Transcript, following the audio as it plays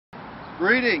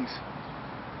Greetings.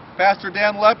 Pastor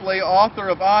Dan Lepley, author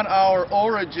of On Our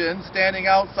Origins, standing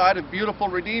outside of beautiful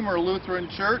Redeemer Lutheran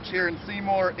Church here in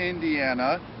Seymour,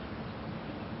 Indiana.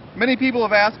 Many people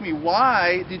have asked me,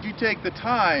 why did you take the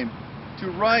time to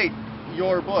write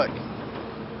your book?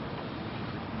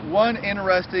 One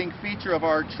interesting feature of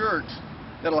our church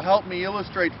that'll help me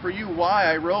illustrate for you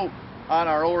why I wrote On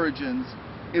Our Origins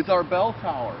is our bell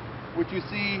tower, which you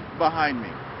see behind me.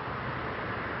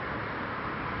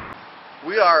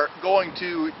 We are going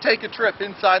to take a trip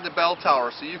inside the bell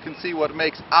tower so you can see what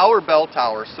makes our bell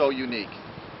tower so unique.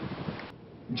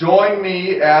 Join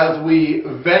me as we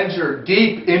venture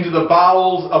deep into the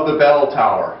bowels of the bell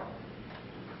tower.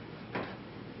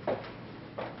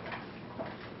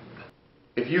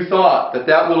 If you thought that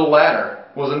that little ladder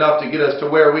was enough to get us to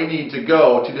where we need to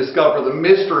go to discover the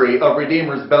mystery of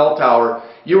Redeemer's bell tower,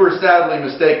 you were sadly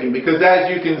mistaken, because as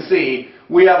you can see,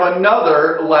 we have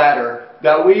another ladder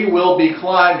that we will be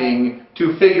climbing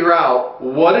to figure out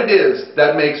what it is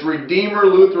that makes Redeemer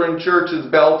Lutheran Church's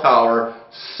bell tower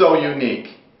so unique.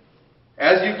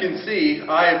 As you can see,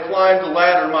 I have climbed the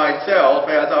ladder myself,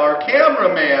 as our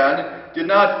cameraman did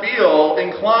not feel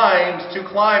inclined to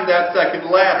climb that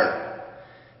second ladder.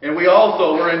 And we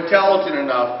also were intelligent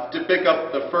enough to pick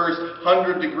up the first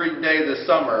 100-degree day this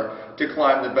summer to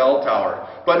climb the bell tower.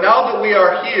 But now that we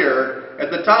are here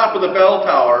at the top of the bell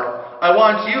tower, I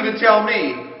want you to tell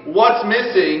me what's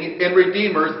missing in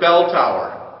Redeemer's bell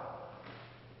tower.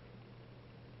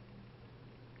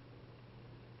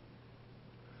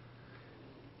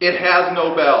 It has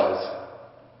no bells.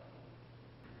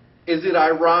 Is it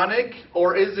ironic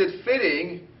or is it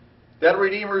fitting that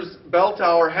Redeemer's bell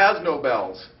tower has no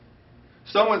bells?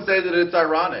 Some would say that it's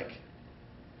ironic.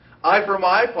 I, for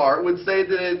my part, would say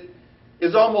that it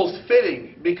is almost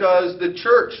fitting, because the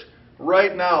church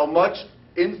right now, much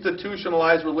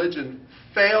institutionalized religion,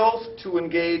 fails to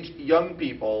engage young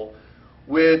people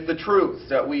with the truths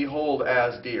that we hold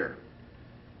as dear.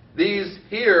 These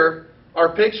here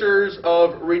are pictures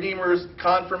of Redeemer's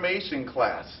confirmation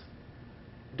class.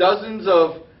 Dozens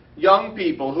of young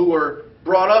people who were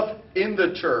brought up in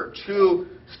the church, who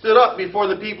stood up before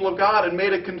the people of God and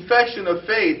made a confession of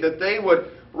faith that they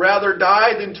would rather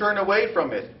die than turn away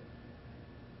from it.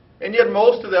 And yet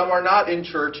most of them are not in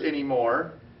church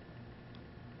anymore.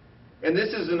 And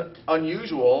this isn't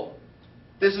unusual.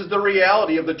 This is the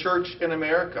reality of the church in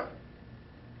America.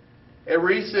 A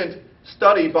recent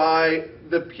study by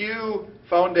the Pew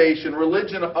Foundation,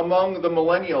 Religion Among the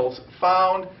Millennials,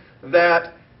 found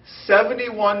that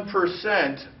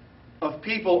 71% of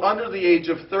people under the age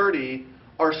of 30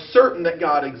 are certain that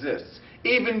God exists.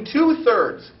 Even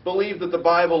 2/3 believe that the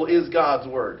Bible is God's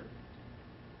Word.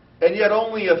 And yet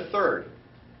only a third,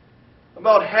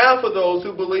 about half of those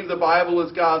who believe the Bible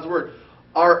is God's Word,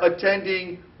 are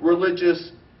attending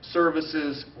religious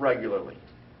services regularly.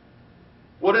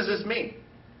 What does this mean?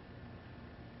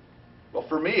 Well,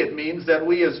 for me, it means that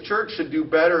we as church should do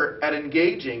better at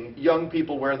engaging young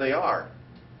people where they are.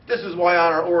 This is why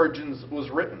On Our Origins was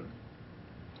written.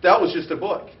 That was just a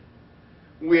book.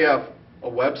 We have a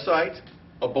website,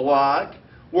 a blog.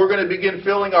 We're going to begin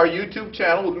filling our YouTube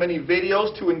channel with many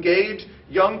videos to engage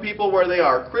young people where they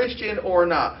are, Christian or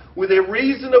not, with a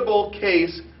reasonable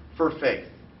case for faith,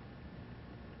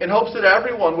 in hopes that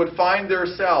everyone would find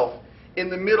theirself in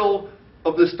the middle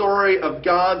of the story of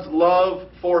God's love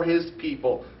for His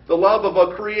people, the love of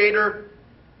a Creator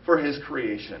for His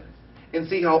creation, and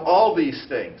see how all these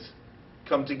things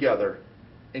come together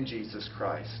in Jesus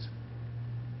Christ.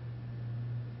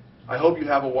 I hope you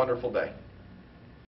have a wonderful day.